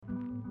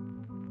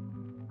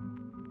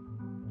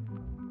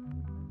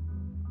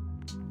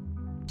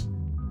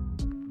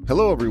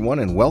Hello, everyone,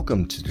 and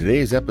welcome to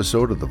today's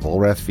episode of the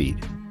Vollrath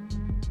Feed.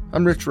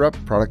 I'm Rich Rupp,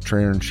 product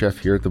trainer and chef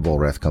here at the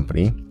Vollrath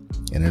Company,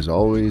 and as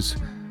always,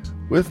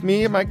 with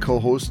me and my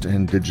co-host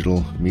and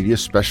digital media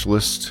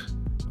specialist,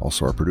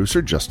 also our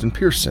producer, Justin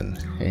Pearson.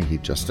 Hey,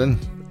 Justin.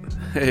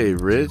 Hey,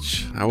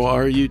 Rich. How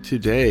are you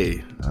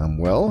today? I'm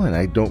well, and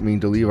I don't mean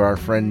to leave our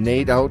friend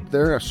Nate out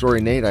there.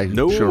 Sorry, Nate, I should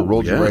have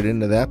rolled you right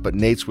into that, but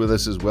Nate's with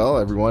us as well.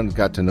 Everyone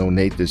got to know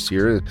Nate this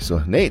year. So,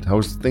 Nate,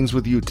 how's things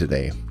with you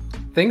today?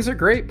 Things are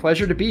great.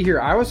 Pleasure to be here.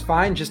 I was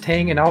fine just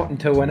hanging out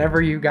until whenever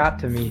you got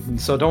to me.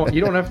 And so you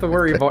don't have to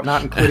worry about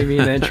not including me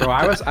in the intro.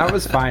 I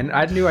was fine.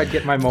 I knew I'd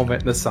get my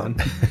moment in the sun.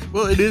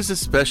 Well, it is a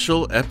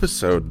special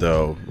episode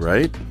though,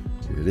 right?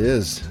 It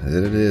is.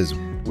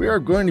 We are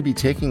going to be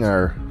taking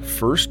our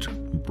first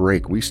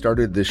break. We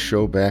started this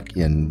show back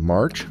in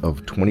March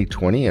of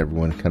 2020.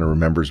 Everyone kind of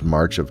remembers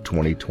March of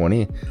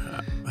 2020.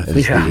 I think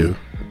we do.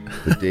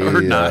 The day,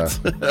 or not.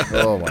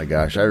 Oh my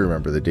gosh, I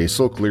remember the day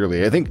so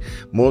clearly. I think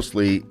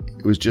mostly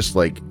it was just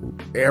like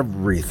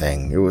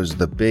everything. It was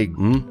the big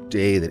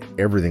day that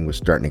everything was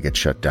starting to get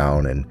shut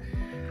down. And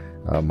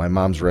my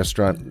mom's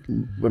restaurant,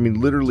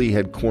 literally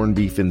had corned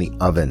beef in the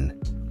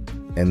oven.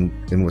 And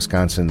in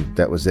Wisconsin,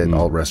 that was it.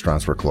 All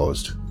restaurants were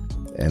closed.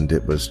 And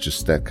it was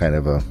just that kind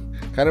of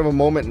a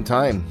moment in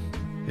time.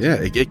 Yeah,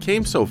 it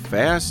came so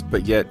fast,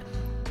 but yet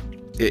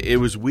it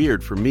was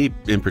weird for me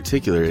in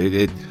particular.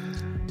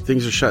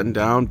 Things are shutting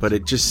down, but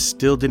it just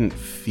still didn't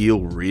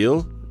feel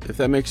real, if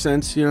that makes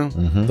sense, you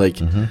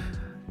know?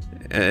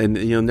 And,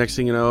 next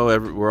thing you know,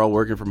 we're all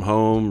working from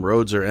home,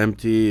 roads are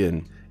empty,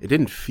 and it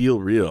didn't feel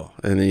real.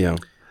 And,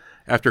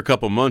 after a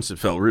couple months, it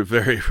felt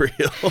very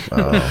real.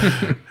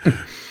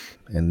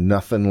 And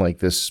nothing like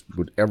this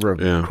would ever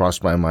have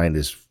crossed my mind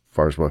as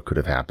far as what could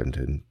have happened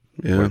and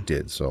what it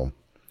did. So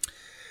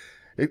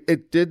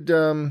it did...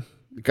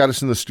 It got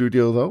us in the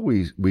studio, though.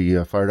 We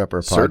fired up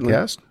our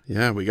podcast.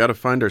 Yeah, we got to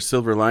find our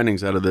silver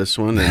linings out of this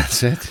one.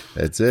 That's it.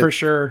 For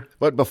sure.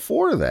 But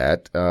before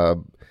that,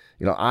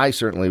 I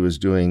certainly was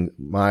doing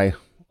my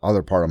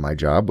other part of my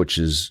job, which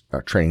is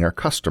training our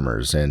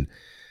customers. And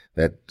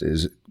that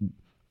is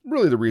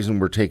really the reason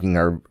we're taking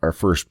our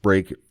first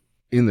break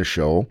in the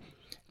show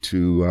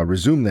to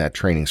resume that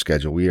training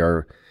schedule. We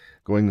are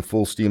going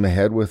full steam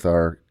ahead with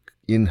our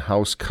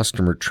in-house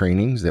customer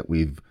trainings that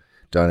we've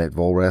done at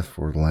Vollrath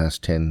for the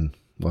last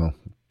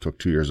took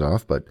 2 years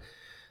off, but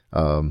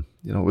it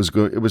was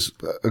good. It was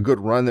a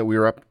good run that we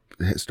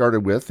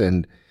started with,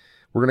 and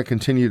we're going to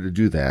continue to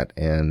do that.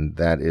 And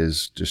that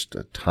is just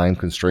a time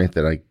constraint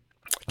that I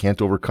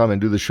can't overcome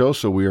and do the show.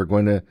 So we are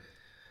going to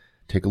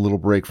take a little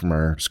break from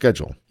our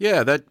schedule.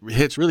 Yeah, that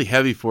hits really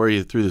heavy for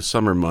you through the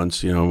summer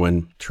months,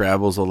 when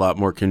travel's a lot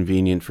more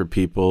convenient for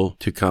people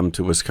to come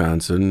to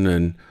Wisconsin.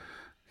 And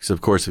because,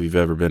 of course, if you've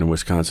ever been in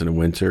Wisconsin in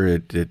winter,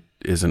 it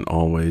isn't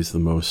always the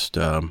most,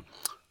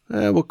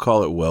 we'll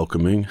call it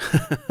welcoming,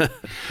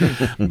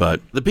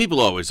 but the people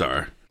always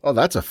are. Oh,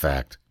 that's a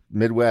fact.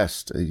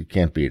 Midwest, you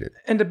can't beat it.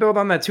 And to build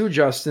on that too,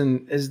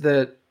 Justin, is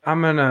that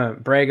I'm going to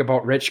brag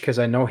about Rich because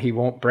I know he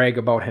won't brag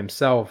about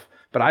himself,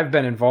 but I've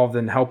been involved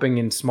in helping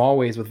in small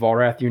ways with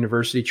Vollrath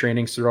University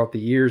trainings throughout the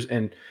years.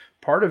 And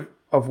part of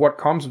what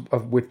comes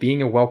with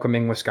being a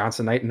welcoming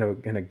Wisconsinite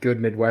and a good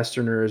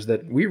Midwesterner is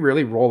that we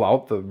really roll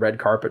out the red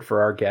carpet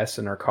for our guests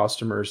and our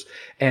customers.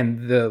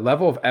 And the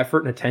level of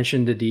effort and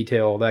attention to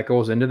detail that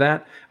goes into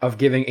that, of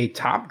giving a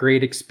top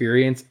grade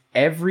experience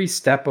every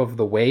step of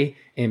the way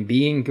and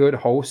being good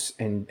hosts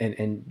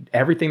and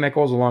everything that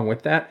goes along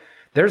with that,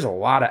 there's a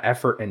lot of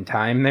effort and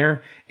time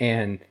there.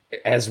 And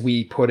as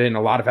we put in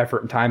a lot of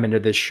effort and time into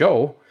this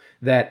show,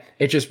 that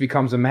it just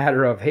becomes a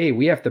matter of, hey,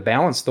 we have to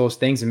balance those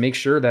things and make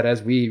sure that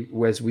as we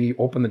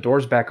open the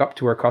doors back up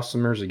to our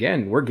customers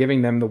again, we're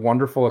giving them the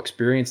wonderful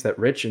experience that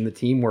Rich and the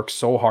team work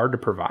so hard to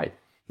provide.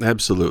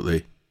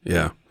 Absolutely.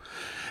 Yeah.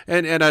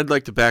 And I'd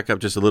like to back up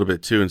just a little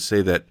bit too and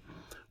say that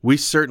we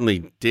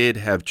certainly did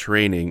have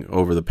training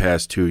over the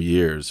past 2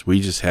 years.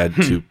 We just had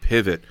to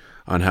pivot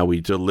on how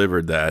we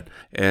delivered that.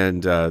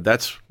 And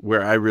that's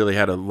where I really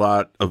had a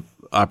lot of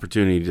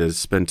opportunity to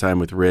spend time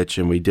with Rich,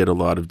 and we did a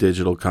lot of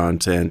digital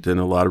content and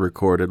a lot of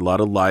recorded, a lot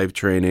of live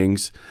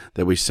trainings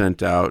that we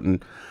sent out.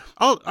 And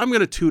I'm going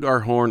to toot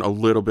our horn a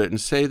little bit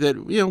and say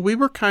that, we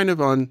were kind of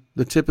on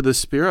the tip of the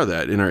spear of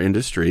that in our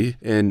industry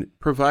and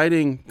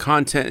providing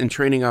content and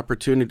training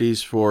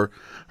opportunities for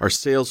our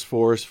sales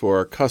force, for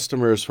our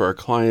customers, for our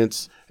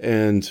clients.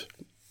 And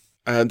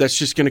that's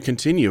just going to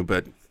continue.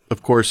 But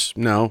of course,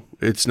 now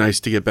it's nice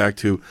to get back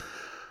to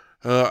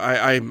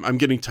I'm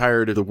getting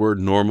tired of the word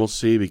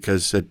normalcy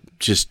because it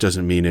just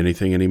doesn't mean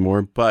anything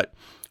anymore. But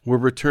we're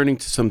returning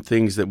to some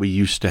things that we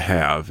used to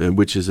have, and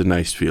which is a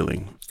nice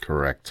feeling.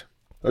 Correct.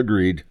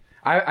 Agreed.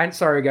 I'm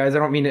sorry, guys. I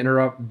don't mean to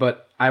interrupt,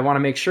 but I want to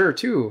make sure,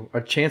 too,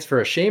 a chance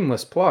for a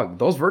shameless plug.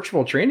 Those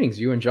virtual trainings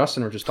you and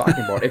Justin were just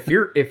talking about, if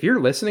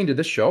you're listening to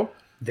this show,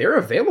 they're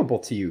available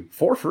to you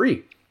for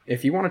free.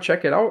 If you want to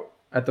check it out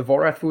at the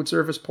Vollrath Food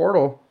Service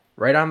portal,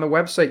 right on the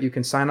website, you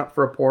can sign up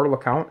for a portal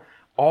account.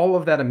 All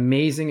of that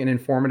amazing and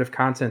informative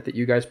content that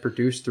you guys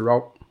produced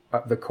throughout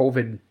the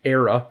COVID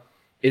era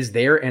is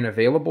there and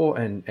available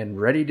and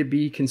ready to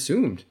be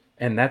consumed.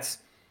 And that's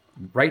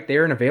right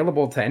there and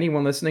available to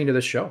anyone listening to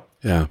the show.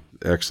 Yeah.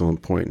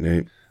 Excellent point,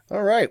 Nate.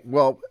 All right.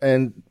 Well,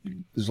 and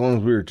as long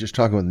as we were just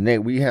talking with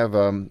Nate, we have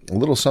a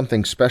little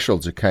something special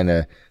to kind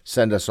of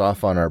send us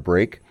off on our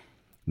break.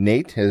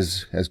 Nate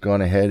has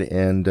gone ahead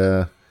and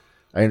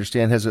I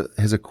understand has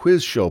a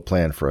quiz show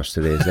planned for us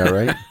today. Is that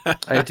right?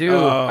 I do.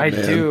 I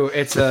do.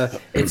 It's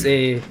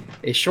a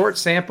short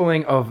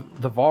sampling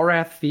of the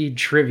Vollrath feed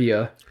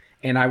trivia,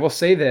 and I will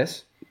say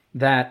this,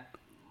 that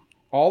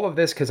all of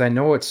this, because I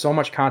know it's so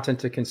much content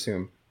to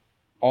consume,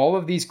 all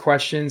of these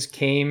questions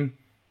came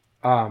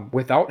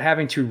without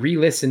having to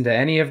re-listen to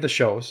any of the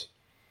shows,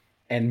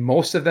 and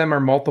most of them are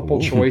multiple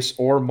choice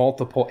or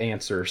multiple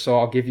answer. So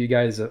I'll give you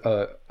guys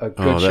a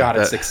good shot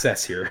at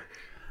success here.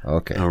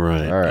 Okay. All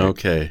right.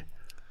 Okay.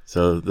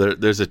 So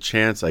there's a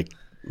chance I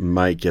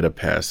might get a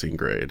passing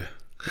grade.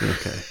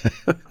 Okay.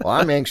 Well,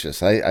 I'm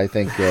anxious. I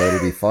think it'll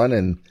be fun.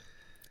 And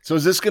so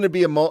is this going to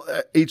be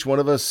each one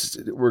of us,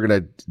 we're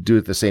going to do it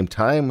at the same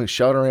time,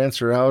 shout our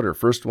answer out, or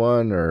first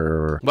one,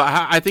 or? Well,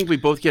 I think we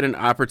both get an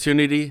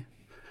opportunity,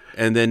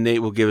 and then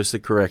Nate will give us the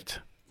correct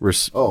I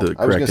was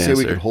going to say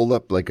we could hold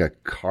up like a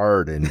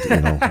card and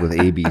with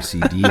A, B, C,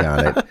 D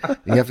on it. And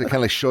you have to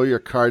kind of show your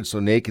card so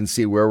Nate can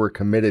see where we're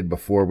committed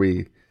before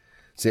we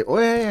say, oh,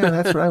 yeah,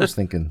 that's what I was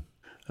thinking.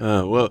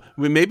 Well,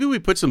 maybe we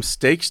put some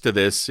stakes to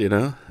this,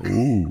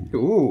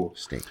 Ooh,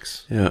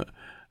 stakes. Yeah.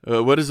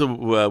 What does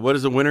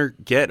the winner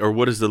get, or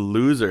what does the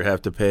loser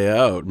have to pay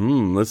out?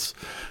 Let's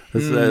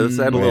add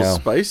a little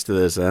spice to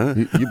this, huh?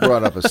 You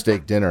brought up a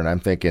steak dinner, and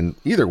I'm thinking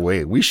either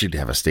way, we should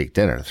have a steak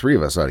dinner. The three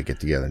of us ought to get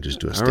together and just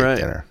do a steak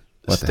dinner.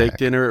 Steak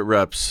dinner at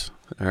Rupp's.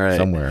 All right,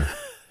 somewhere.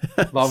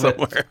 Love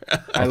it.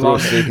 I'll throw a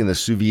steak in the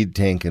sous vide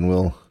tank, and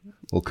we'll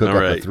cook up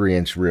a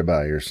 3-inch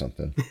ribeye or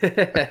something.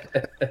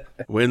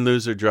 Win,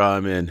 lose, or draw,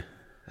 I'm in.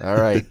 All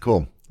right,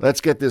 cool.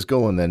 Let's get this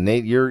going then.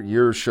 Nate,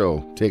 your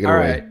show. Take it away. All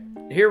right,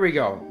 here we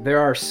go. There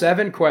are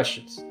 7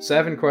 questions.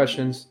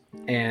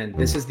 And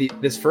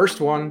this first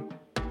one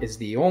is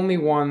the only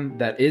one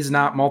that is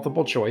not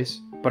multiple choice,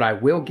 but I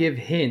will give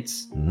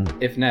hints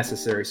if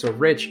necessary. So,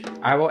 Rich,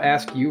 I will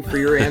ask you for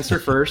your answer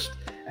first,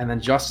 and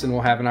then Justin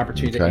will have an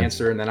opportunity to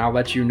answer, and then I'll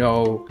let you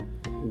know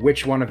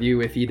which one of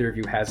you, if either of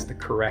you has the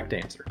correct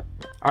answer.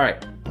 All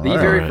right. The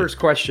very first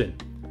question.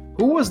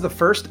 Who was the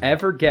first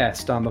ever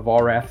guest on the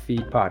Vollrath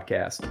Feed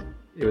podcast?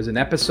 It was in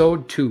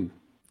episode 2.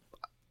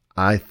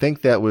 I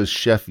think that was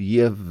Chef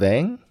Ye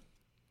Vang.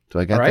 Do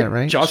I got that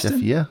right? Justin?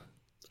 Chef Ye?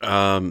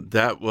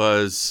 That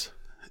was,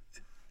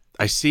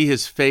 I see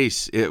his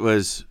face.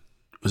 Was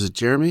it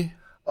Jeremy?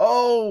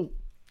 Oh,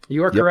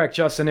 you are correct,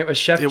 Justin. It was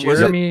Chef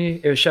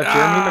Jeremy. It was Chef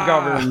Jeremy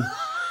McGovern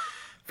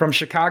from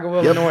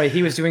Chicago, Illinois.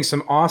 He was doing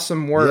some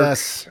awesome work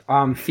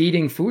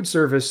feeding food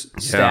service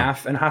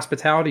staff and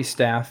hospitality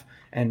staff,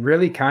 and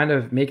really kind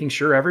of making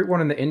sure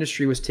everyone in the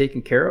industry was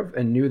taken care of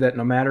and knew that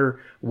no matter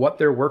what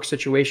their work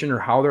situation or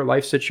how their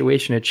life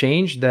situation had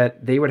changed,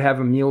 that they would have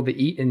a meal to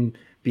eat and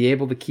be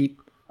able to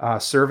keep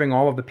serving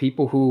all of the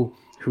people who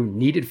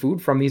needed food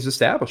from these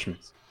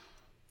establishments.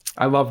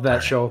 I love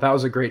that show. That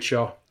was a great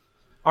show.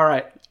 All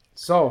right.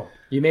 So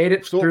you made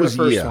it through the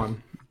first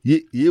one.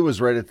 Ye was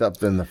right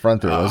up in the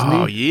front there, wasn't he?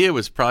 Oh, Ye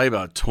was probably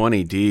about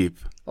 20 deep.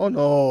 Oh,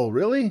 no.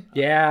 Really?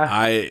 Yeah.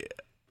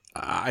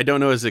 I don't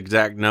know his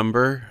exact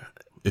number.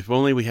 If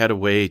only we had a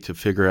way to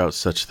figure out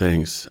such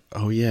things.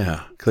 Oh,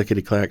 yeah.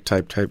 Clickety-clack,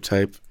 type.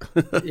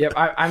 Yep.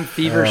 I'm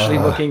feverishly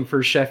looking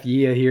for Chef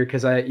Ye here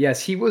because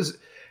it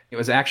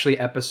was actually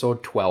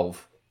episode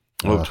 12.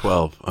 Oh,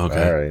 12.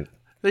 Okay. All right.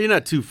 You're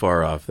not too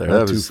far off there.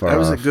 That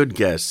was a good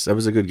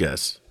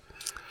guess.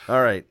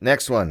 All right.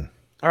 Next one.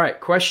 All right.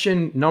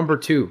 Question number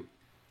 2.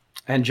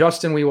 And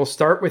Justin, we will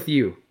start with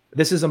you.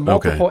 This is a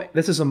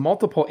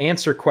multiple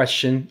answer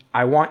question.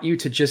 I want you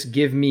to just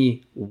give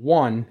me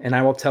one, and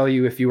I will tell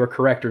you if you are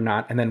correct or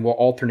not, and then we'll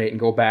alternate and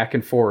go back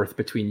and forth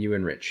between you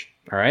and Rich.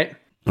 All right?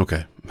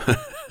 Okay.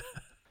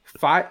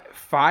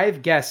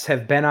 Five guests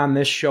have been on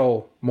this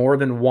show more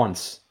than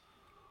once.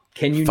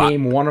 Can you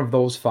name one of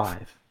those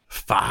 5?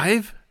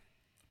 5?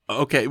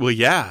 Okay, well,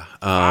 yeah.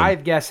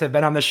 5 guests have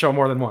been on this show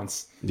more than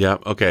once. Yeah,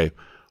 okay.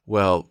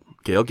 Well,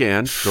 Gail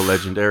Gann, the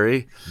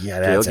legendary. Yeah,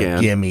 that's a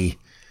gimme.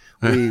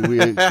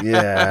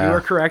 Yeah. You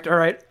are correct. All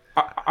right.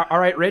 All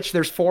right, Rich,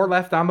 there's 4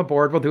 left on the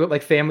board. We'll do it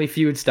like Family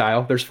Feud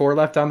style. There's 4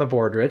 left on the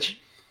board, Rich.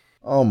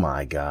 Oh,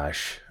 my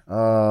gosh.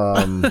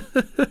 You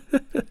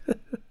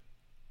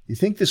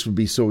think this would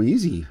be so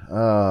easy.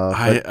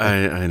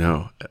 I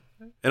know.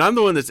 And I'm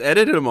the one that's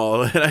edited them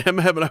all, and I am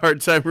having a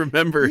hard time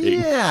remembering.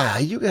 Yeah,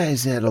 you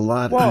guys had a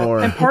lot more.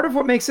 And part of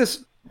what makes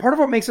this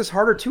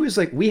harder too is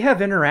like we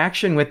have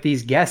interaction with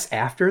these guests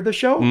after the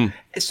show,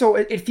 so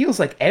it feels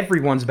like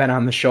everyone's been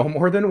on the show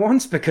more than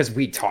once because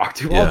we talk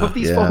to all of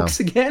these folks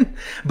again.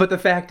 But the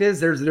fact is,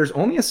 there's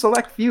only a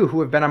select few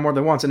who have been on more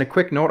than once. And a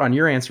quick note on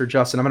your answer,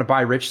 Justin, I'm going to buy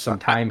Rich some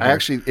time.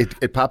 Actually,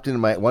 it popped into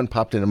my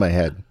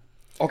head.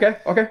 Okay.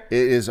 It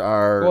is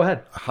our Go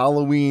ahead.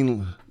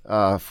 Halloween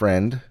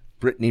friend.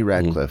 Brittany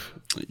Radcliffe.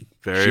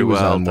 Very She was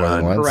well on more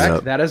than done. once. Correct.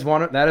 Yep. That is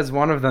one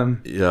of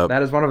them. Yep.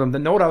 That is one of them. The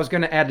note I was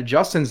going to add to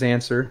Justin's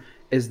answer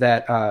is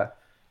that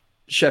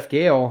Chef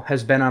Gail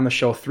has been on the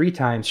show 3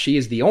 times. She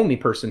is the only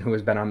person who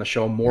has been on the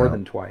show more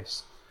than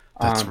twice.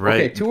 That's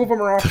right. Okay, 2 of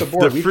them are off the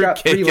board. The We've got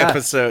 3 fruitcake left.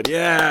 episode.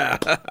 Yeah.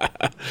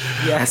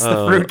 Yes,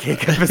 the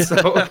fruitcake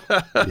episode.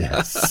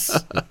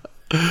 Yes.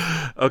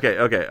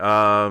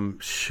 Okay.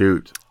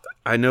 Shoot.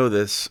 I know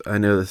this.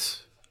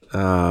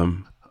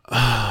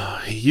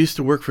 He used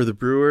to work for the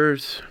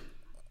Brewers.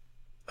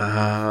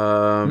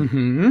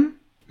 You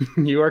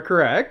are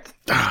correct.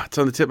 It's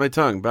on the tip of my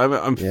tongue, but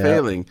I'm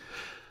failing.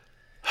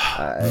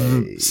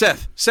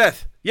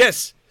 Seth.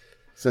 Yes.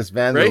 Says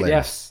Vanderlyn. Right?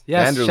 Yes.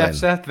 Vanderlyn. Chef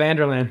Seth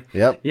Vanderlyn.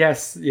 Yep.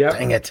 Yes. Yep.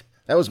 Dang it.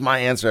 That was my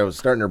answer. I was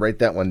starting to write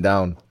that one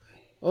down.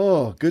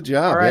 Oh, good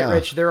job. All right, yeah.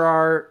 Rich. There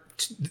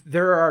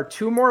are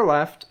 2 more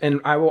left, and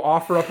I will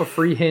offer up a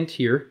free hint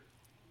here.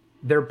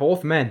 They're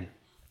both men.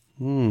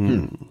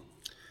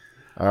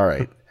 All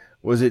right.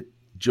 Was it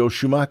Joe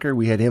Schumacher?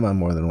 We had him on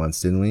more than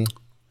once, didn't we?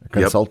 A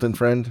consultant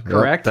friend? Yep.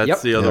 Correct.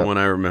 That's the other Yep. one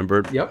I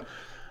remembered. Yep.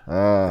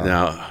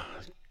 Now,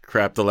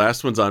 crap, the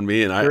last one's on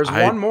me, and There's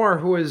one more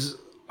who is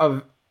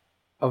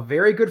a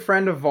very good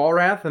friend of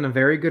Vollrath and a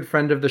very good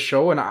friend of the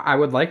show, and I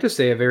would like to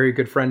say a very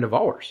good friend of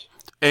ours.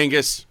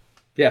 Angus.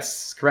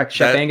 Yes, correct.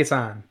 Chef Angus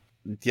on.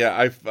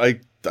 Yeah,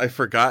 I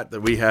forgot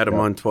that we had him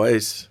on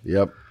twice.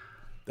 Yep.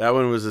 That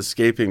one was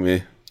escaping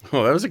me.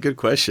 Oh, that was a good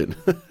question.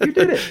 You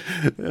did it.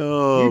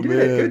 Oh, You did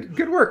man. it.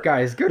 Good work,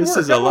 guys. Good This work.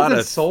 is That a lot wasn't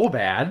of- so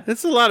bad.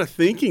 It's a lot of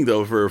thinking,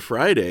 though, for a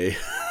Friday.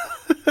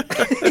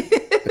 But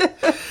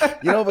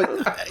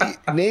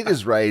Nate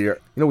is right.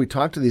 We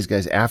talked to these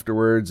guys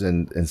afterwards,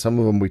 and some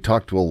of them we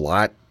talked to a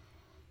lot.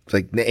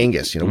 Like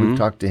Angus, we've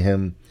talked to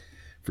him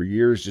for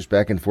years, just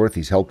back and forth.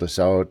 He's helped us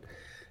out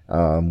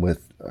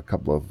with a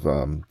couple of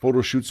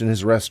photo shoots in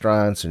his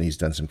restaurants, and he's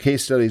done some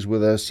case studies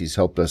with us. He's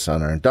helped us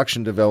on our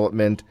induction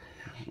development.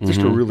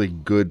 Just a really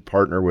good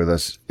partner with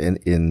us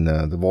in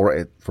the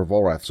Vollrath, for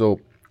Vollrath. So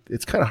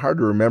it's kind of hard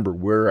to remember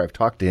where I've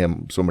talked to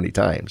him so many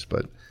times,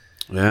 but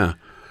Yeah.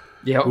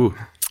 Yep. Ooh.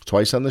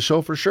 twice on the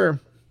show for sure.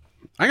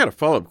 I got a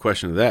follow-up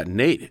question to that.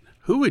 Nate,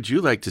 who would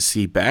you like to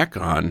see back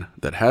on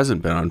that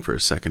hasn't been on for a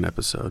second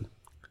episode?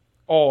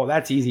 Oh,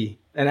 that's easy.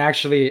 And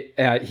actually,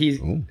 he's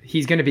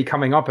going to be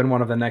coming up in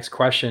one of the next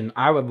question.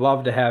 I would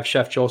love to have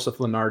Chef Joseph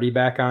Lenardi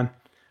back on.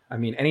 I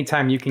mean,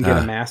 anytime you can get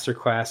a master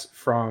class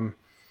from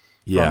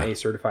a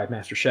certified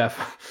master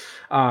chef.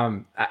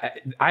 I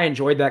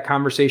enjoyed that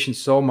conversation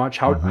so much,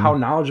 how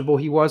knowledgeable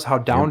he was, how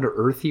down to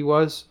earth he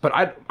was. But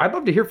I'd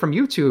love to hear from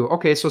you two.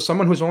 Okay, so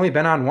someone who's only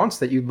been on once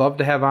that you'd love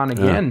to have on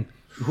again.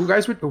 Who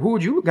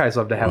would you guys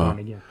love to have on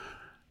again?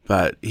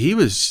 But he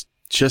was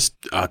just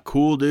a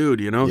cool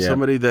dude,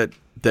 somebody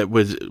that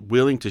was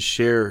willing to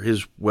share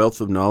his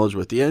wealth of knowledge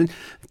with you. And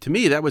to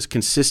me, that was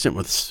consistent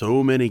with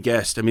so many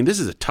guests. I mean, this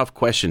is a tough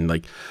question,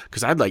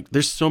 because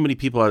there's so many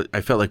people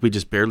I felt like we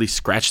just barely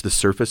scratched the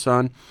surface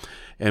on,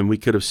 and we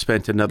could have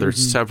spent another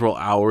several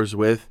hours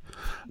with.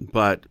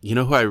 But you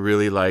know who I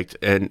really liked,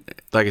 and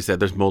like I said,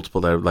 there's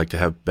multiple that I would like to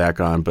have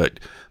back on, but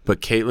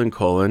Caitlin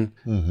Cullen,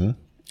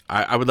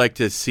 I would like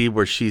to see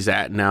where she's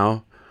at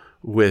now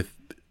with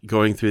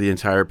going through the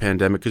entire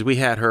pandemic, because we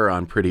had her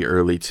on pretty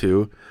early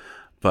too.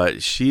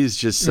 But she's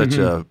just such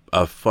a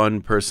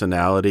fun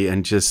personality,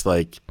 and just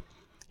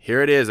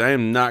here it is. I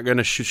am not going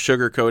to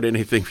sugarcoat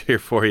anything here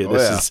for you.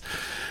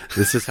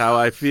 This is how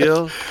I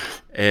feel.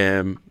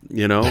 And,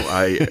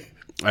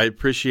 I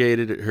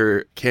appreciated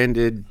her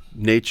candid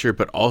nature,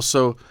 but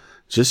also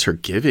just her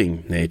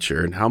giving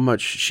nature and how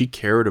much she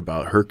cared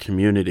about her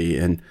community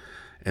and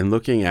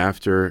looking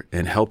after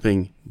and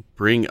helping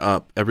bring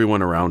up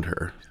everyone around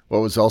her. What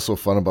was also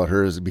fun about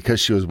her is because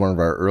she was one of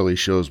our early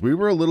shows, we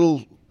were a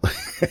little...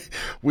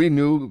 we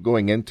knew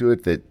going into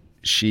it that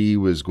she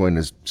was going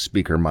to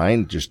speak her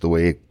mind just the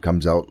way it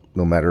comes out,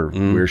 no matter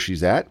where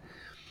she's at.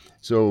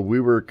 So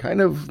we were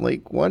kind of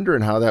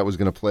wondering how that was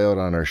going to play out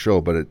on our show,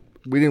 but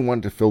we didn't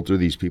want to filter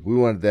these people. We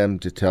wanted them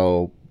to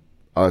tell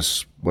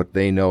us what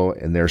they know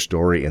and their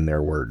story in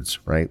their words,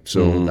 right?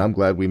 So I'm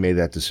glad we made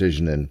that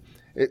decision, and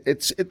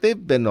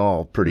they've been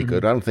all pretty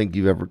good. I don't think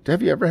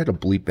have you ever had to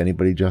bleep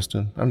anybody,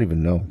 Justin? I don't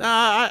even know.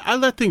 I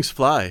let things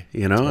fly,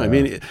 I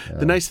mean,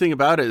 the nice thing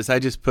about it is I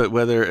just put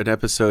whether an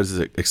episode is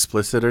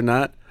explicit or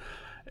not.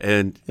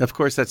 And of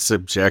course that's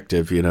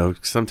subjective,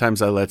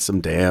 sometimes I let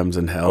some damns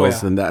and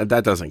hells and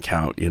that doesn't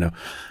count,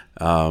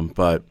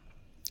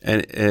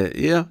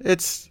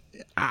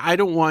 I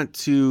don't want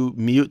to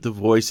mute the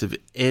voice of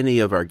any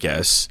of our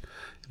guests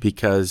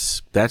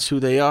because that's who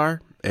they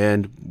are.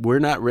 And we're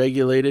not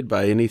regulated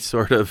by any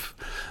sort of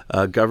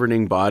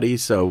governing body,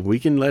 so we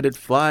can let it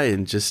fly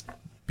and just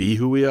be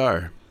who we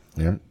are.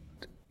 Yeah.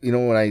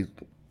 When I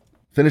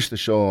finish the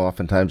show,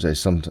 oftentimes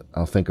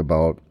I'll think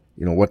about,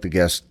 what the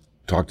guest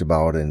talked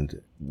about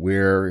and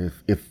where,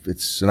 if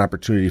it's an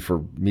opportunity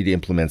for me to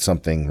implement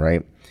something,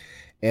 right?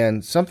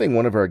 And something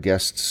one of our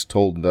guests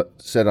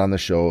said on the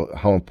show,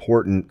 how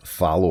important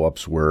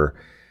follow-ups were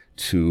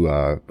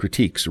to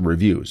critiques or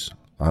reviews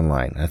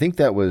online. I think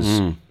that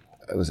was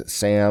was it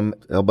Sam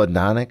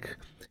Elbadonic?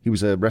 He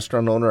was a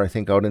restaurant owner, I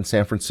think, out in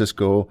San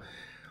Francisco.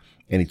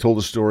 And he told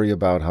a story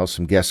about how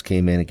some guests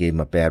came in and gave him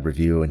a bad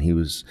review. And he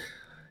was,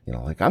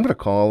 like, I'm going to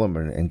call him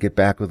and get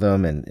back with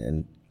them.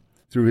 And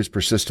through his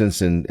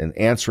persistence and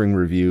answering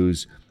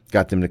reviews,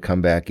 got them to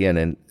come back in.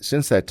 And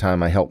since that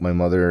time, I helped my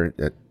mother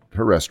at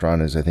her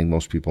restaurant, as I think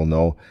most people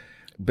know.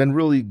 Been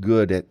really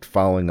good at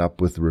following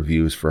up with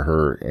reviews for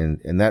her.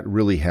 And that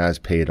really has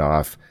paid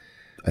off.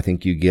 I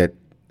think you get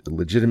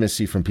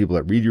legitimacy from people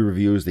that read your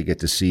reviews. They get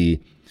to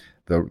see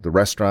the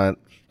restaurant,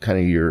 kind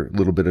of your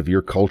little bit of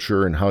your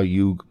culture and how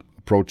you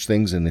approach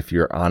things. And if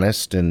you're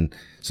honest, and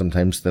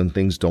sometimes then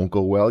things don't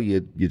go well,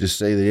 you just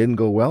say they didn't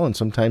go well. And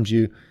sometimes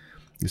you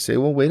say,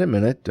 well, wait a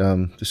minute,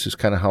 this is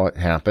kind of how it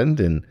happened.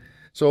 And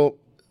so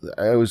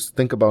I always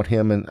think about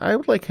him, and I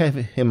would like to have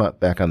him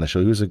back on the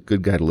show. He was a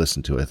good guy to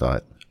listen to, I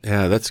thought.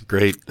 Yeah, that's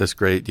great. That's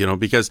great.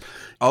 Because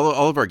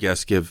all of our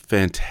guests give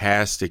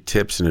fantastic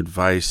tips and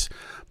advice,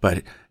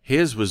 but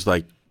his was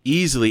like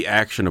easily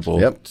actionable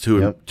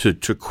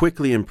to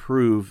quickly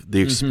improve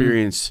the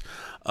experience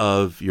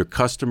of your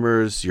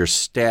customers, your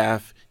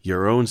staff,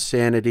 your own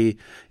sanity.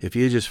 If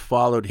you just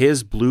followed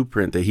his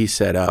blueprint that he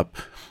set up,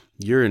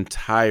 your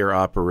entire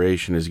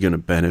operation is going to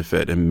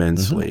benefit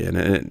immensely.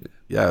 And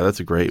yeah, that's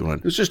a great one.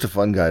 He was just a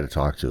fun guy to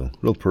talk to,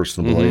 real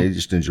personable. I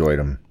just enjoyed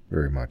him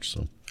very much.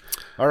 So,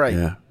 all right.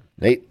 Yeah.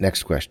 Nate,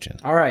 next question.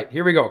 All right,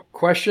 here we go.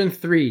 Question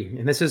 3,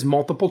 and this is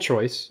multiple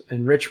choice.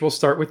 And Rich, we'll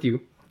start with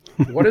you.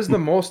 What is the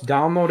most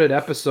downloaded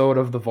episode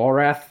of the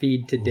Vollrath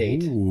feed to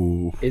date?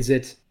 Ooh. Is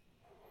it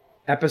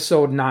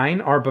episode 9,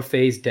 Our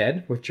Buffet's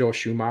Dead with Joe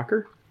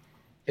Schumacher?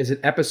 Is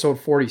it episode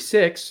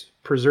 46,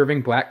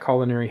 Preserving Black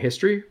Culinary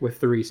History with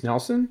Therese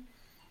Nelson?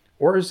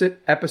 Or is it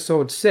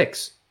episode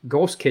 6,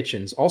 Ghost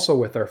Kitchens, also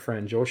with our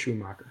friend Joe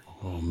Schumacher?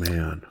 Oh,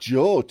 man.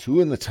 Joe, 2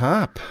 in the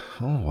top.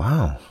 Oh,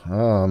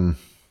 wow.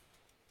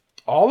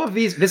 All of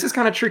these, this is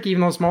kind of tricky,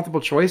 even though it's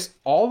multiple choice.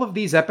 All of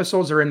these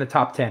episodes are in the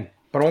top 10,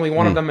 but only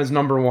one of them is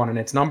number 1, and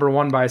it's number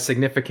 1 by a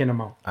significant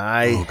amount.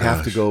 I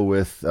have to go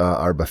with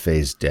Our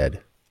Buffet's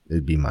Dead.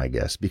 It'd be my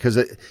guess. Because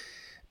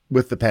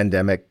with the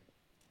pandemic,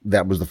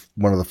 that was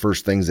one of the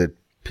first things that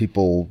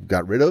people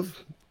got rid of.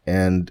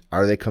 And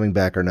are they coming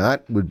back or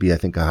not would be, I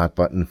think, a hot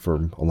button for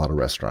a lot of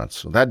restaurants.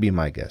 So that'd be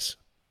my guess.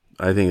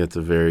 I think that's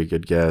a very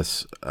good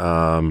guess.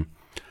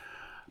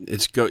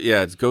 It's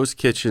Ghost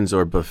Kitchens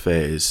or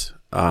Buffets.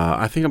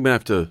 I think I'm going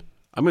to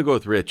go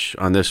with Rich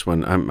on this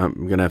one. I'm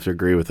going to have to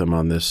agree with him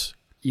on this.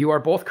 You are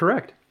both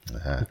correct.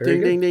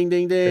 Ding, ding, ding,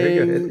 ding, ding.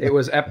 Very good. It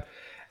was,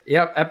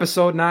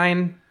 episode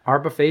 9, Our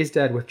Buffet's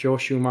Dead with Joe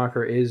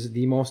Schumacher is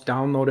the most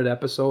downloaded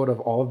episode of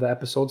all of the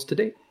episodes to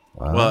date.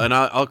 Wow. Well, and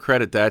I'll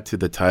credit that to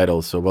the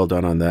title. So well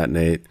done on that,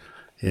 Nate.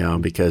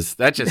 Because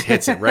that just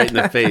hits it right in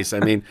the face.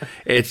 I mean,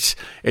 it's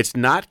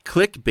not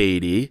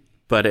clickbaity,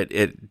 but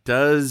it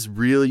does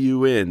reel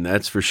you in.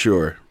 That's for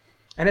sure.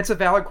 And it's a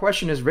valid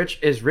question, as Rich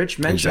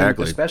mentioned,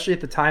 exactly. Especially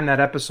at the time that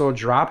episode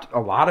dropped. A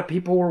lot of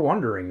people were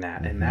wondering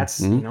that, and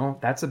that's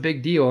that's a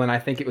big deal. And I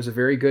think it was a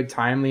very good,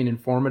 timely, and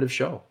informative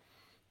show.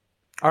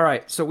 All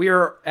right, so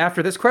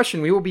after this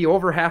question, we will be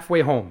over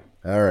halfway home.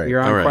 All right, we are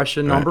on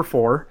question number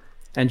 4,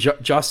 and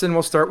Justin,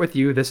 we'll start with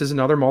you. This is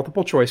another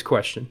multiple choice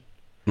question.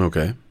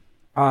 Okay.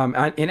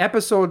 In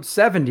episode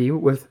 70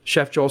 with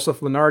Chef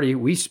Joseph Lenardi,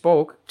 we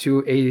spoke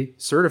to a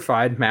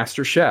certified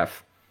master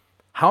chef.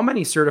 How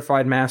many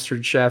certified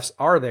master chefs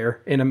are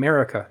there in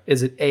America?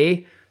 Is it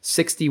A,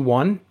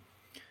 61,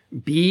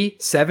 B,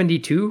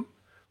 72,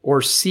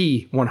 or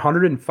C,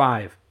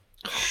 105?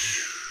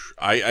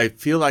 I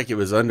feel like it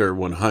was under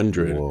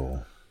 100.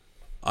 Whoa.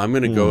 I'm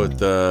going to go with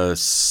the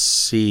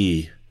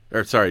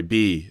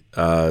B.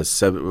 Was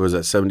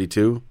that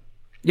 72?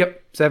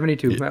 Yep,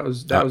 72. That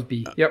was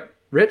B. Yep.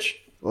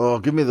 Rich? Oh,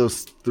 give me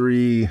those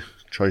 3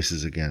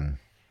 choices again.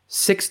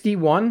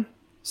 61,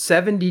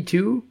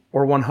 72,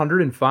 or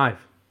 105?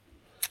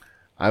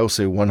 I will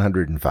say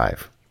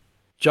 105.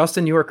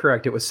 Justin, you are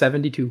correct. It was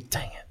 72.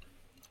 Dang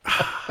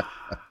it.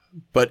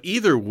 But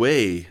either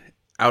way,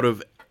 out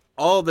of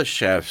all the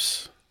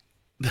chefs,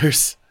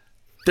 there's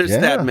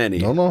that many.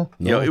 No.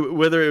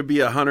 Whether it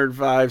be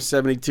 105,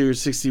 72, or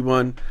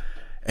 61,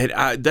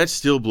 and that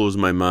still blows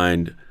my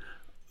mind.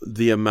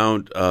 The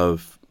amount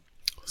of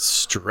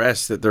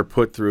stress that they're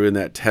put through in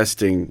that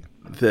testing.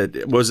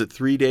 That was it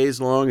 3 days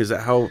long? Is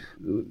that how?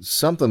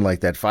 Something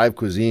like that, 5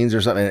 cuisines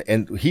or something.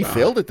 And he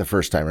failed it the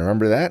first time.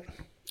 Remember that?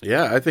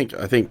 Yeah, I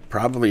think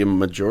probably a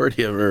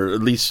majority of, or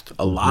at least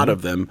a lot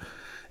of them,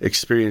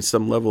 experienced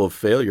some level of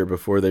failure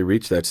before they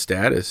reach that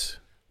status.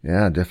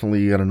 Yeah,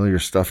 definitely. You got to know your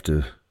stuff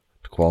to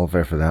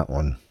qualify for that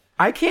one.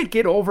 I can't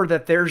get over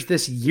that there's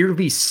this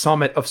yearly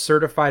summit of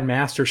certified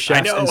master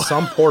chefs, and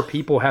some poor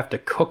people have to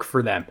cook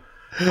for them.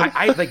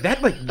 I like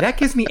that. Like that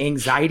gives me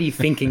anxiety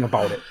thinking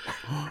about it.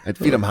 I'd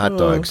feed them hot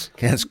dogs.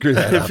 Can't screw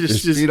that up.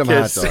 Just feed them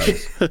hot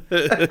dogs.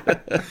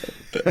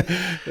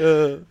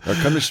 Or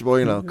come to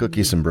Sheboygan, I'll cook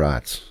you some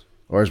brats,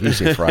 or as we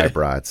say, fry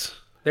brats.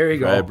 There you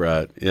go. Fry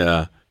brat.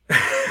 Yeah.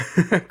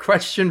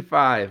 Question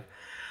 5.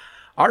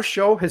 Our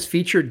show has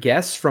featured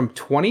guests from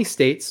 20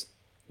 states,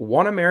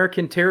 one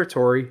American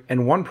territory,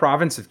 and one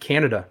province of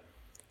Canada.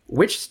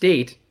 Which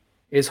state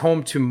is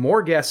home to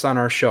more guests on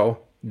our show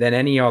than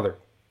any other?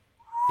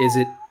 Is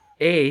it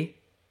A,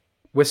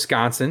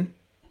 Wisconsin,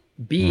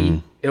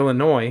 B,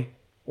 Illinois,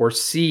 or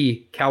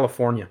C,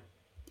 California?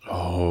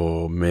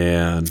 Oh,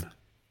 man.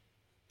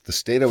 The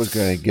state I was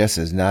going to guess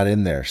is not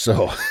in there.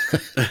 So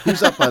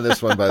who's up on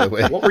this one, by the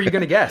way? What were you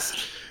going to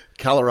guess?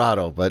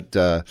 Colorado. But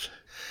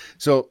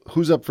so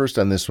who's up first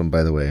on this one,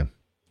 by the way?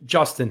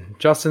 Justin.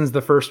 Justin's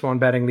the first one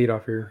batting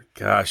leadoff here.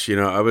 Gosh,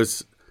 I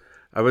was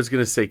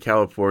going to say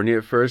California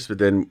at first, but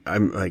then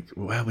I'm like,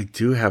 well, we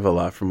do have a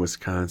lot from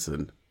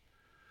Wisconsin.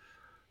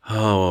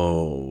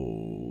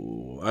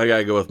 Oh, I got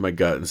to go with my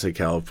gut and say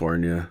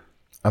California.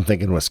 I'm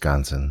thinking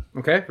Wisconsin.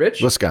 Okay,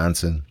 Rich?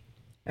 Wisconsin.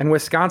 And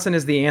Wisconsin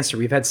is the answer.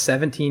 We've had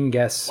 17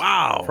 guests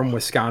from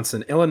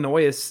Wisconsin.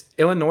 Illinois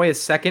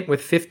is second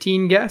with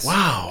 15 guests.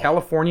 Wow.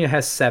 California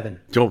has 7.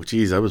 Oh,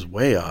 geez, I was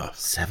way off.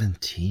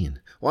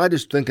 17. Well, I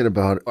just thinking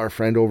about our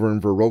friend over in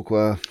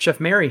Viroqua. Chef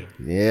Mary.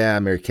 Yeah,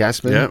 Mary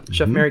Kassman. Yep.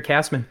 Chef Mary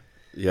Kassman.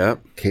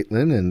 Yep.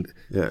 Caitlin and...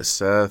 Yeah,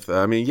 Seth.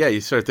 I mean, yeah,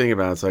 you start thinking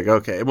about it. It's like,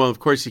 okay. Well, of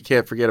course, you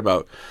can't forget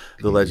about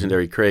the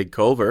legendary Craig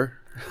Culver.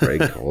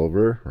 Craig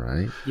Culver,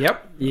 right?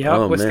 Yep.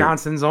 Oh,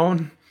 Wisconsin's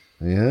own.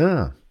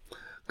 Yeah.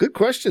 Good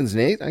questions,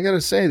 Nate. I got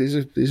to say,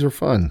 these are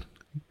fun.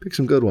 Pick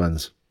some good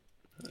ones.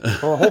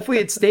 Well, hopefully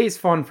it stays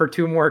fun for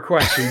 2 more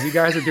questions. You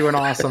guys are doing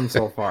awesome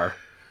so far.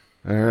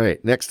 All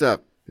right. Next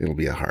up. It'll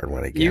be a hard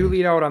one again. You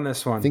lead out on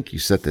this one. I think you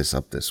set this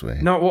up this way.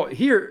 No, well,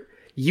 here,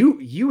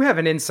 you have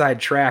an inside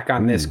track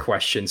on this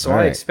question, so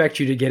I expect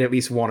you to get at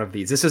least one of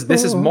these. This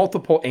is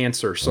multiple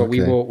answers, so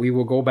we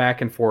will go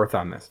back and forth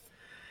on this.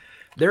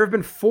 There have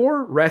been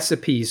 4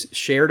 recipes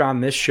shared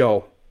on this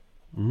show.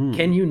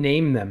 Can you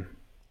name them?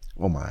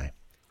 Oh, my.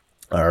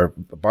 Our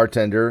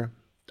bartender.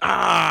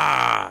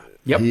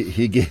 Yep.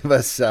 He gave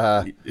us...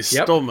 You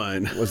stole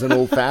mine. Was an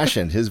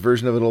old-fashioned. His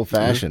version of an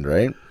old-fashioned,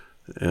 right?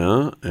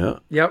 Yeah.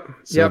 Yep.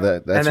 So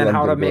yep. that's and then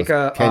how to make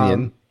a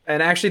Kenyan.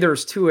 And actually, there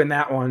was 2 in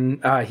that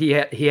one. He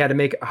had to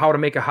make how to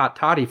make a hot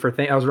toddy for.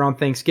 I was around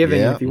Thanksgiving.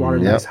 Yeah. If you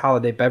wanted a nice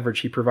holiday beverage,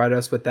 he provided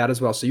us with that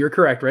as well. So you're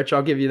correct, Rich.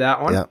 I'll give you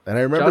that one. Yeah, and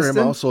I remember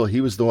Justin? him also.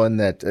 He was the one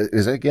that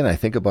is again. I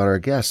think about our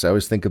guests. I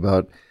always think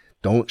about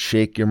don't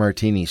shake your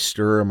martini,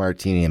 stir a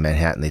martini in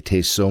Manhattan. They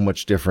taste so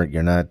much different.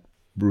 You're not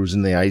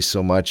bruising the ice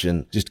so much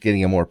and just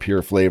getting a more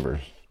pure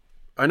flavor.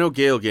 I know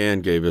Gail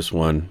Gann gave us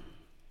one.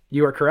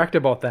 You are correct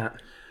about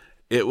that.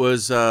 It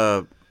was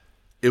a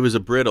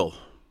brittle.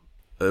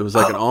 It was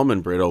like an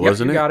almond brittle,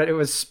 wasn't you it? got it. It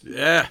was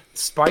Yeah.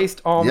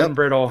 spiced almond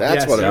brittle.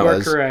 That's what it you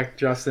was. are correct,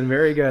 Justin.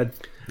 Very good.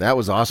 That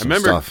was awesome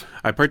stuff.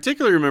 I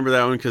particularly remember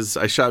that one because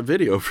I shot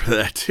video for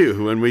that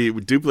too when we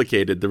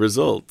duplicated the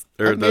result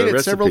or I the made it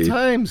recipe. several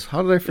times.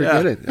 How did I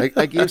forget it?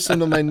 I gave some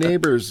to my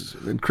neighbors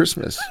in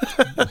Christmas.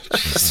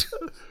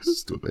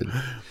 Stupid.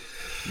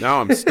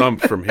 Now I'm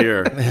stumped from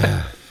here.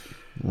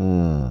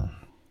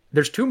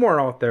 There's 2 more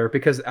out there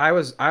because I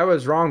was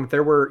wrong. But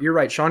you're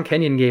right. Sean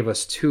Kenyon gave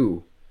us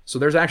 2. So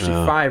there's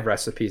actually 5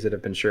 recipes that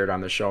have been shared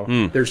on the show.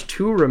 There's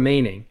 2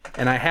 remaining,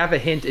 and I have a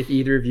hint if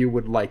either of you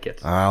would like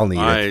it. I'll need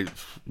it.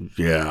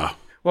 Yeah.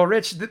 Well,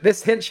 Rich,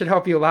 this hint should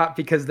help you a lot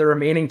because the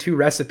remaining 2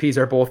 recipes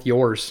are both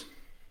yours.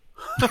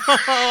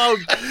 Oh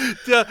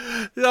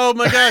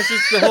my gosh!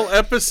 The whole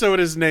episode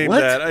is named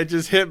that. It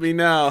just hit me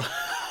now.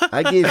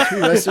 I gave 2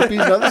 recipes.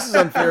 Now this is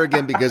unfair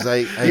again because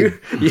I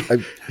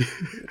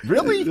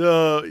really?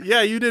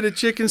 Yeah, you did a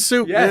chicken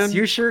soup. Yes, man.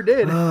 you sure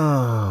did.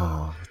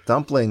 Oh,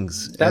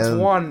 dumplings. That's and,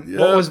 one.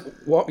 Yeah.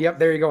 Yep,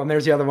 there you go. And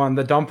there's the other one.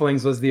 The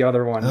dumplings was the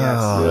other one. Yes.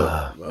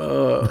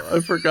 I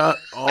forgot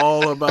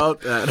all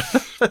about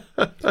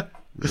that.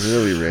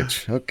 Really,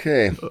 Rich.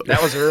 Okay.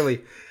 That was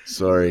early.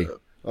 Sorry.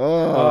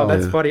 Oh,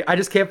 that's funny. I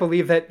just can't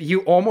believe that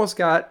you almost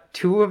got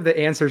 2 of the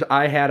answers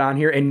I had on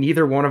here, and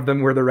neither one of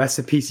them were the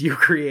recipes you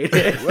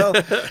created. Well,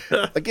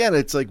 again,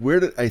 it's like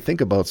I think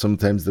about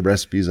sometimes the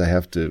recipes I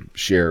have to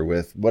share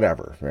with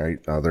whatever, right?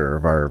 Other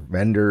of our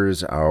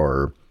vendors,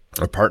 our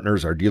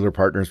partners, our dealer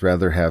partners,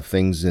 rather have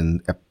things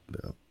in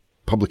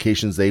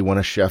publications they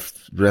want a chef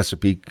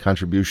recipe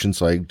contribution.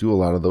 So I do a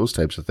lot of those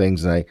types of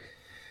things, and I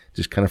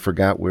just kind of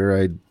forgot where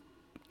I'd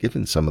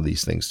given some of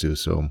these things to.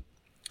 So.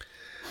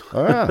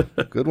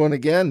 Good one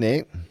again,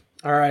 Nate.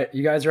 All right,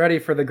 you guys ready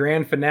for the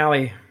grand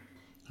finale?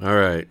 All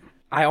right.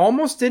 I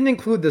almost didn't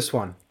include this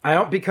one.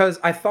 Because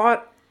I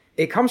thought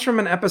it comes from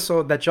an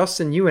episode that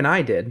Justin, you and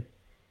I did,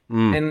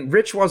 and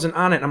Rich wasn't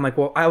on it. And I'm like,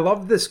 well, I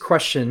love this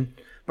question,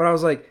 but I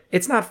was like,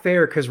 it's not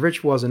fair because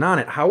Rich wasn't on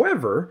it.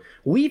 However,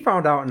 we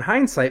found out in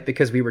hindsight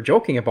because we were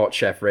joking about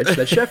Chef Rich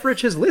that Chef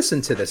Rich has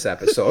listened to this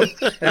episode,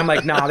 and I'm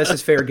like, nah, this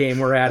is fair game.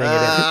 We're adding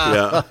it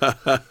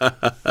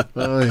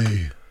in.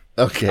 Yeah.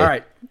 Okay. All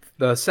right.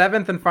 The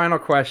 7th and final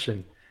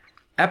question.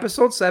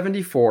 Episode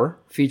 74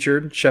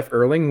 featured Chef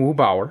Erling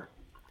Wubauer,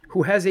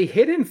 who has a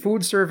hidden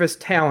food service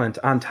talent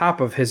on top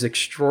of his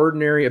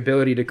extraordinary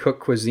ability to cook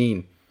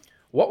cuisine.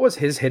 What was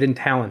his hidden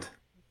talent?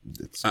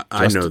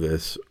 I know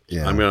this.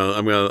 Yeah. I'm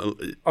gonna.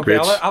 Okay,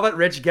 Rich, I'll let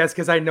Rich guess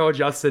because I know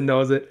Justin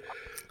knows it.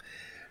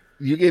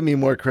 You gave me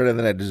more credit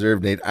than I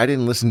deserved, Nate. I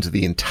didn't listen to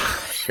the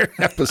entire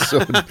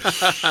episode.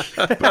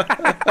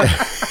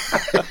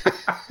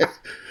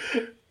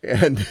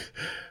 And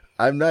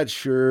I'm not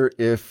sure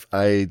if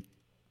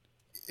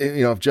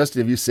if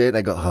Justin, if you say it,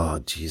 I go, oh,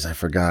 geez, I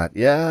forgot.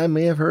 Yeah, I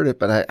may have heard it,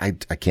 but I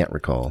can't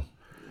recall.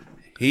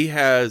 He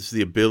has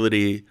the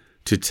ability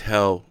to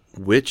tell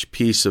which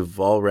piece of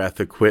Vollrath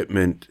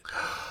equipment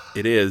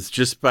it is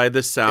just by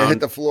the sound. It hit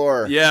the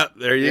floor. Yeah,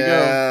 there you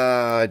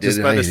go.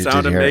 Just by the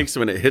sound it makes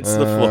when it hits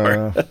the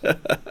floor.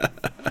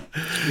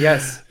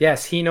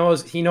 Yes, he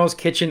knows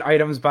kitchen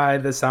items by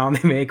the sound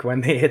they make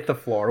when they hit the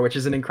floor, which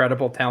is an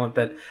incredible talent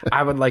that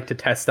I would like to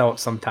test out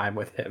sometime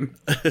with him.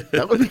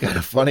 That would be kind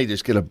of funny.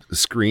 Just get a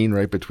screen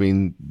right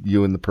between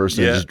you and the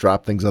person and just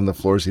drop things on the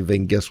floor, see if they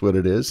can guess what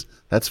it is.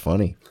 That's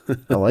funny.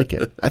 I like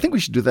it. I think we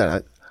should do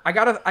that. I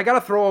got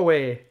a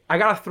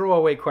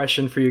throwaway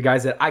question for you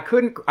guys that I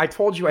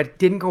told you I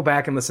didn't go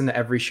back and listen to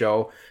every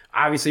show,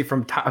 obviously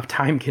from a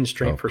time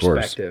constraint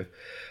perspective.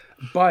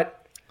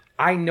 But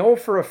I know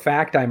for a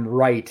fact I'm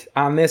right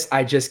on this.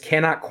 I just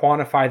cannot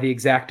quantify the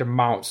exact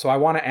amount. So I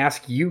want to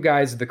ask you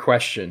guys the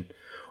question.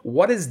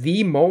 What is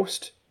the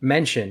most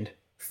mentioned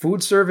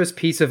food service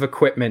piece of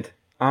equipment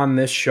on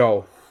this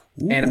show?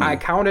 Ooh. And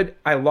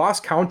I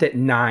lost count at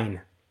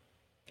 9.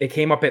 It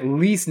came up at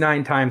least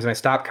 9 times, and I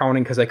stopped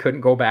counting because I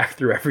couldn't go back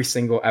through every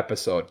single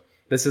episode.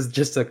 This is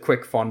just a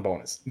quick fun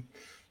bonus.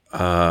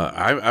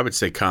 I would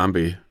say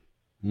combi.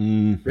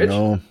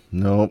 Rich?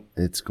 No,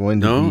 it's going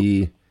to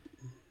be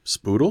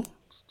Spoodle?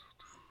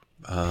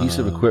 Piece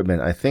of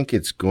equipment. I think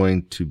it's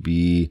going to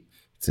be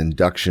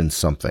induction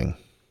something.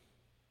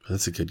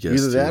 That's a good guess.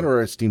 Either that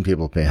or a steam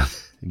table pan.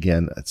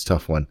 Again, that's a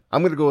tough one.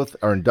 I'm going to go with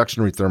our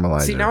induction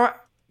rethermalizer. See,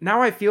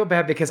 now I feel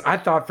bad because I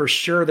thought for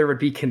sure there would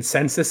be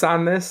consensus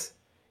on this.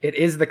 It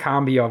is the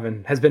combi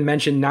oven. Has been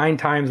mentioned 9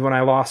 times when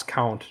I lost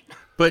count.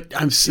 But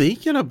I'm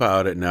thinking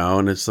about it now,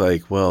 and it's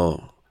like,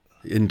 well,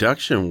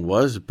 induction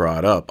was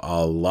brought up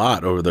a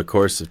lot over the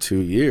course of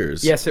 2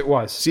 years. Yes, it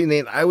was. See,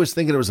 Nate, I was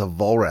thinking it was a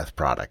Vollrath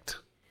product.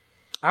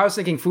 I was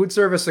thinking food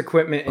service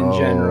equipment in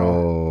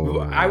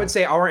general. I would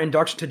say our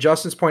induction, to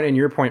Justin's point and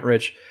your point,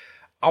 Rich,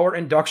 our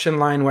induction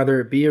line, whether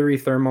it be a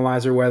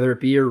rethermalizer, whether it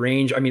be a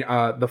range, the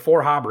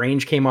 4-hob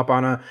range came up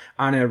on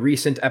a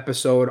recent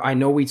episode. I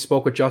know we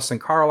spoke with Justin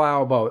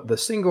Carlisle about the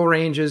single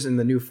ranges in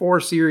the new 4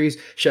 series.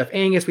 Chef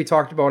Angus, we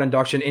talked about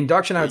induction.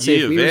 Induction, I would say,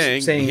 if we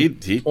were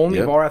saying only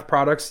Vollrath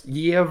products,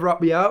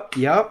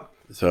 yep.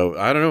 So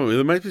I don't know.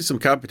 There might be some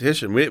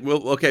competition.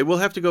 We'll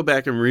have to go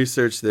back and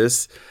research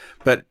this.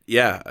 But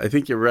yeah, I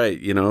think you're right.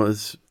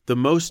 It's the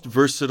most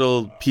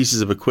versatile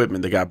pieces of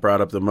equipment that got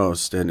brought up the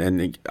most,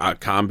 and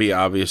combi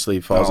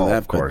obviously falls in that.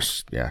 Of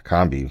course, yeah,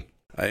 combi.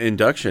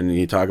 Induction.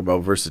 You talk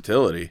about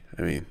versatility.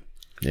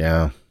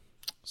 Yeah.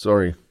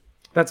 Sorry.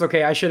 That's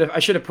okay. I should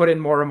have put in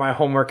more of my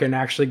homework and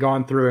actually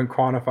gone through and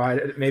quantified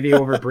it. Maybe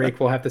over break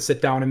we'll have to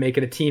sit down and make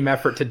it a team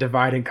effort to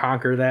divide and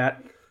conquer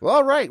that. Well,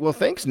 all right. Well,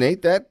 thanks,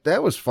 Nate.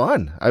 That was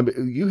fun.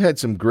 You had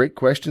some great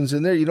questions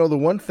in there. The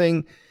one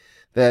thing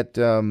that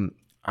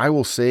I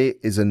will say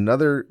is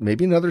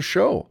maybe another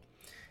show.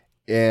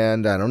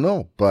 And I don't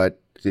know,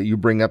 but you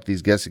bring up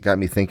these guests. It got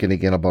me thinking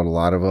again about a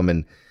lot of them.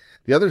 And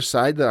the other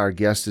side to our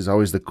guest is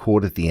always the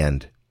quote at the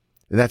end.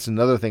 And that's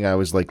another thing I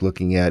always like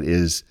looking at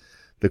is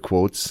the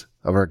quotes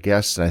of our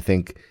guests. And I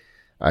think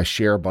I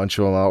share a bunch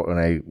of them out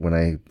when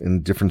I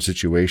in different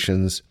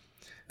situations.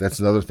 That's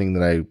another thing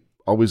that I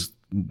always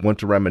want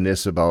to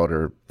reminisce about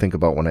or think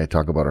about when I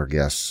talk about our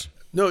guests.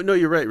 No,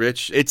 you're right,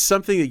 Rich. It's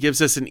something that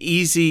gives us an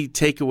easy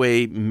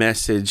takeaway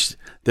message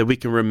that we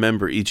can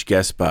remember each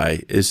guest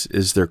by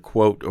is their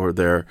quote or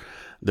their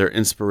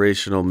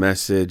inspirational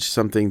message,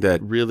 something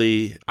that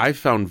really I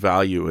found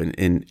value in.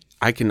 And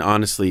I can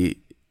honestly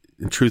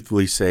and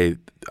truthfully say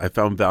I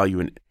found value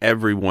in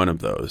every one of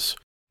those.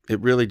 It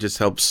really just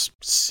helps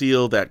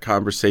seal that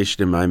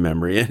conversation in my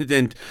memory.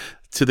 And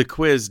to the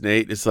quiz,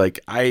 Nate, it's like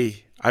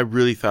I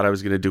really thought I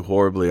was going to do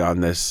horribly on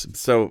this.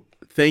 So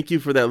thank you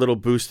for that little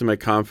boost in my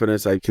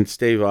confidence. I can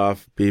stave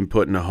off being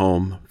put in a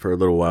home for a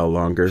little while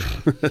longer.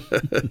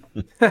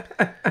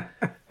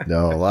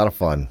 No, a lot of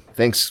fun.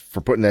 Thanks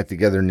for putting that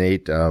together,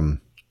 Nate.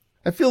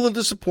 I feel a little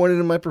disappointed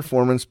in my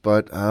performance,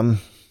 but I'll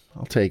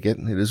take it.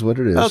 It is what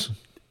it is.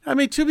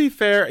 To be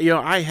fair,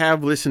 I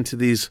have listened to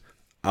these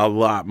a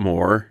lot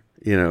more,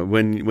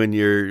 when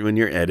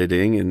you're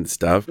editing and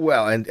stuff.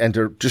 Well, and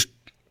to just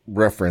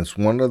reference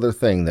one other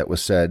thing that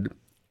was said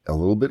a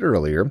little bit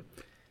earlier,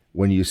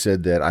 when you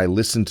said that I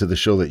listened to the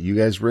show that you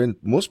guys were in,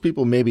 most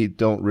people maybe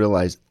don't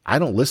realize I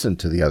don't listen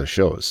to the other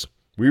shows.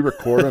 We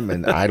record them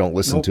and I don't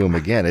listen to them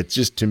again. It's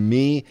just to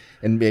me,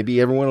 and maybe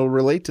everyone will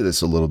relate to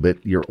this a little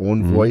bit, your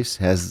own voice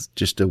has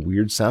just a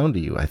weird sound to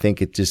you. I think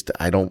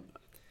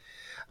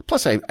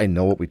plus I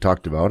know what we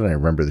talked about and I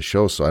remember the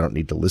show, so I don't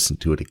need to listen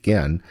to it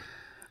again.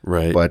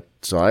 Right. But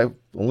so I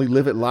only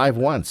live it live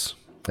once.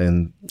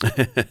 And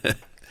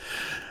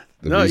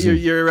No,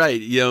 you're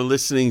right.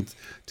 Listening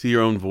to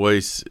your own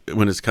voice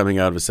when it's coming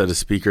out of a set of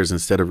speakers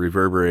instead of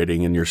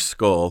reverberating in your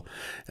skull,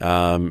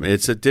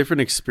 it's a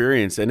different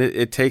experience, and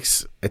it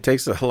takes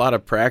a lot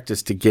of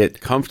practice to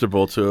get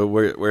comfortable to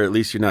where at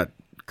least you're not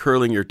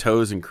curling your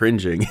toes and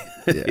cringing.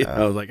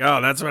 Yeah. Like,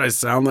 oh, that's what I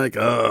sound like.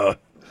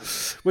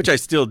 Which I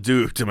still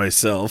do to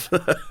myself.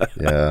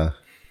 Yeah.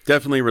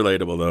 Definitely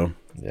relatable, though.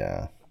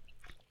 Yeah.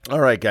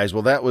 All right, guys.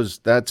 Well,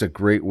 that's a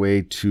great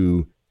way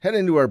to head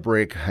into our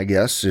break, I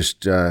guess.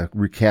 Just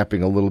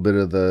recapping a little bit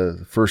of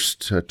the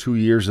first 2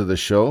 years of the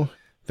show.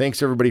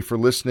 Thanks, everybody, for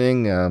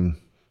listening.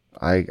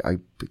 I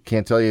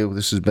can't tell you,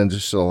 this has been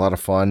just a lot of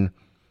fun.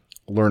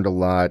 Learned a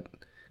lot.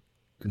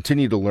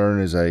 Continue to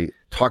learn as I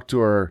talk to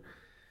our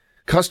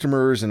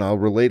customers, and I'll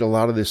relate a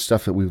lot of this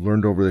stuff that we've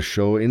learned over the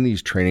show in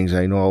these trainings.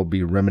 I know I'll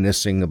be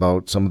reminiscing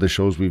about some of the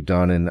shows we've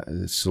done, and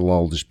this will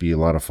all just be a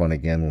lot of fun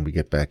again when we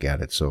get back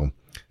at it. So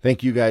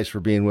thank you guys for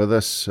being with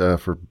us,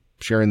 for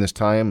sharing this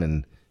time,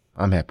 and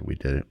I'm happy we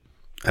did it.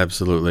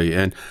 Absolutely.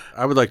 And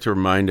I would like to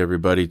remind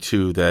everybody,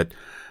 too, that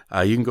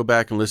you can go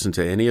back and listen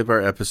to any of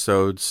our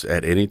episodes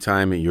at any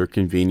time at your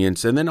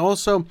convenience. And then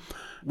also,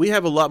 we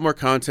have a lot more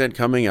content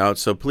coming out,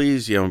 so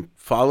please,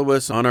 follow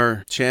us on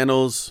our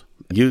channels,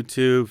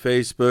 YouTube,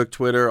 Facebook,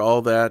 Twitter,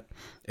 all that.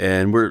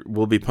 And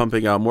we'll be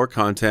pumping out more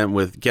content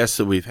with guests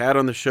that we've had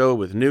on the show,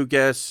 with new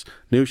guests,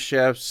 new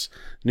chefs,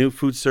 new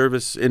food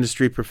service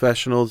industry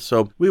professionals.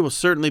 So we will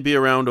certainly be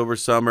around over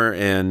summer,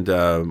 and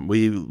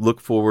we look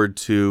forward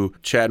to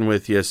chatting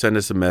with you. Send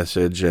us a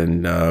message,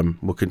 and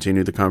we'll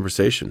continue the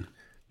conversation.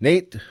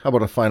 Nate, how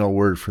about a final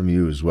word from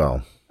you as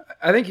well?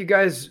 I think you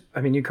guys,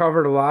 you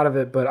covered a lot of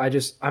it, but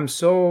I'm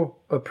so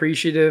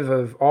appreciative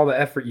of all the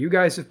effort you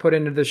guys have put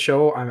into the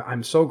show.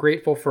 I'm so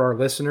grateful for our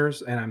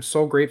listeners, and I'm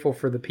so grateful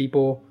for the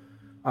people,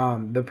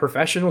 the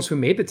professionals who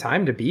made the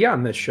time to be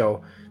on this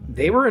show.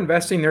 They were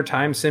investing their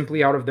time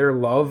simply out of their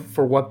love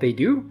for what they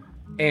do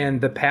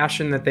and the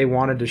passion that they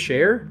wanted to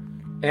share.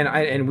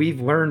 And we've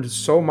learned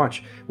so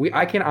much.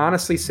 I can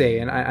honestly say,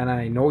 and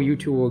I know you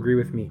two will agree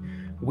with me,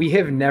 we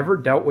have never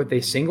dealt with a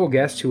single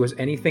guest who was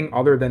anything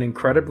other than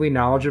incredibly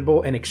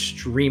knowledgeable and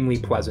extremely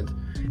pleasant.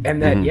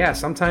 And that,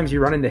 sometimes you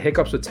run into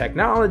hiccups with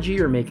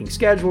technology or making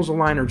schedules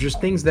align or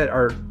just things that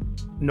are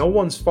no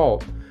one's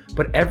fault.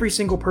 But every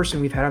single person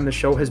we've had on the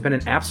show has been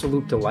an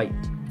absolute delight.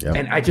 Yep.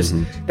 And I just,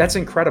 that's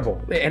incredible.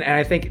 And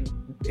I think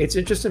it's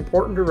just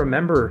important to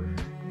remember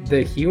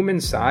the human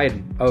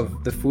side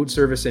of the food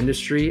service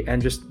industry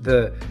and just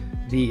the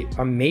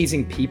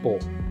amazing people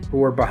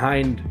who are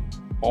behind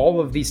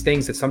all of these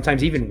things that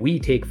sometimes even we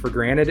take for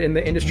granted in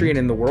the industry and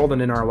in the world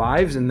and in our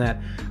lives. And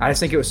that I just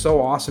think it was so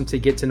awesome to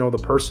get to know the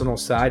personal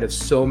side of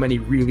so many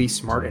really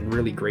smart and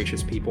really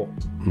gracious people.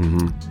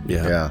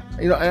 Yeah.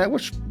 And I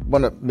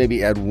want to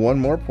maybe add one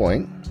more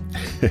point.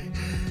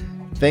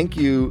 Thank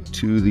you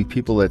to the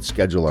people that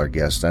schedule our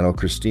guests. I know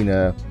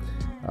Christina,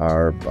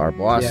 our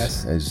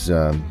boss, has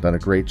done a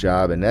great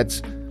job, and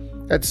that's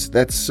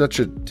such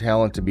a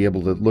talent to be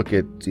able to look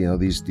at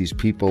these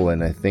people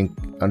and I think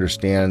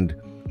understand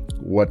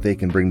what they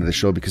can bring to the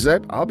show, because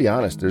I'll be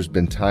honest, there's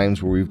been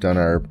times where we've done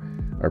our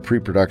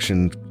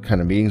pre-production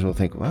kind of meetings, we'll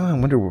think, well, I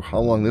wonder how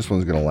long this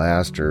one's going to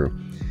last, or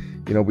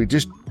we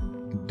just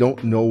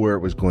don't know where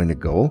it was going to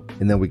go,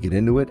 and then we get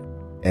into it,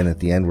 and at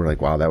the end we're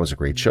like, wow, that was a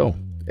great show.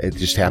 It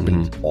just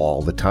happened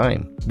all the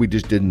time. We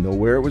just didn't know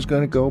where it was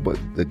going to go, but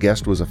the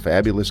guest was a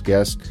fabulous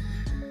guest,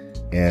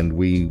 and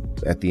we,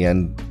 at the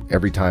end,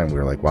 every time we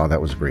were like, wow, that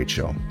was a great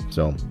show.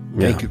 So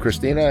thank you,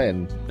 Christina.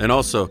 And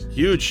also,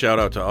 huge shout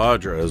out to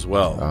Audra as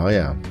well. Oh,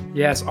 yeah.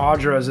 Yes,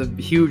 Audra is a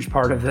huge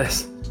part of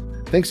this.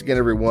 Thanks again,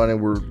 everyone,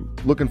 and we're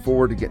looking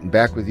forward to getting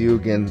back with you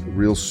again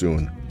real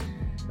soon.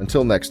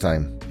 Until next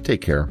time,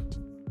 take care.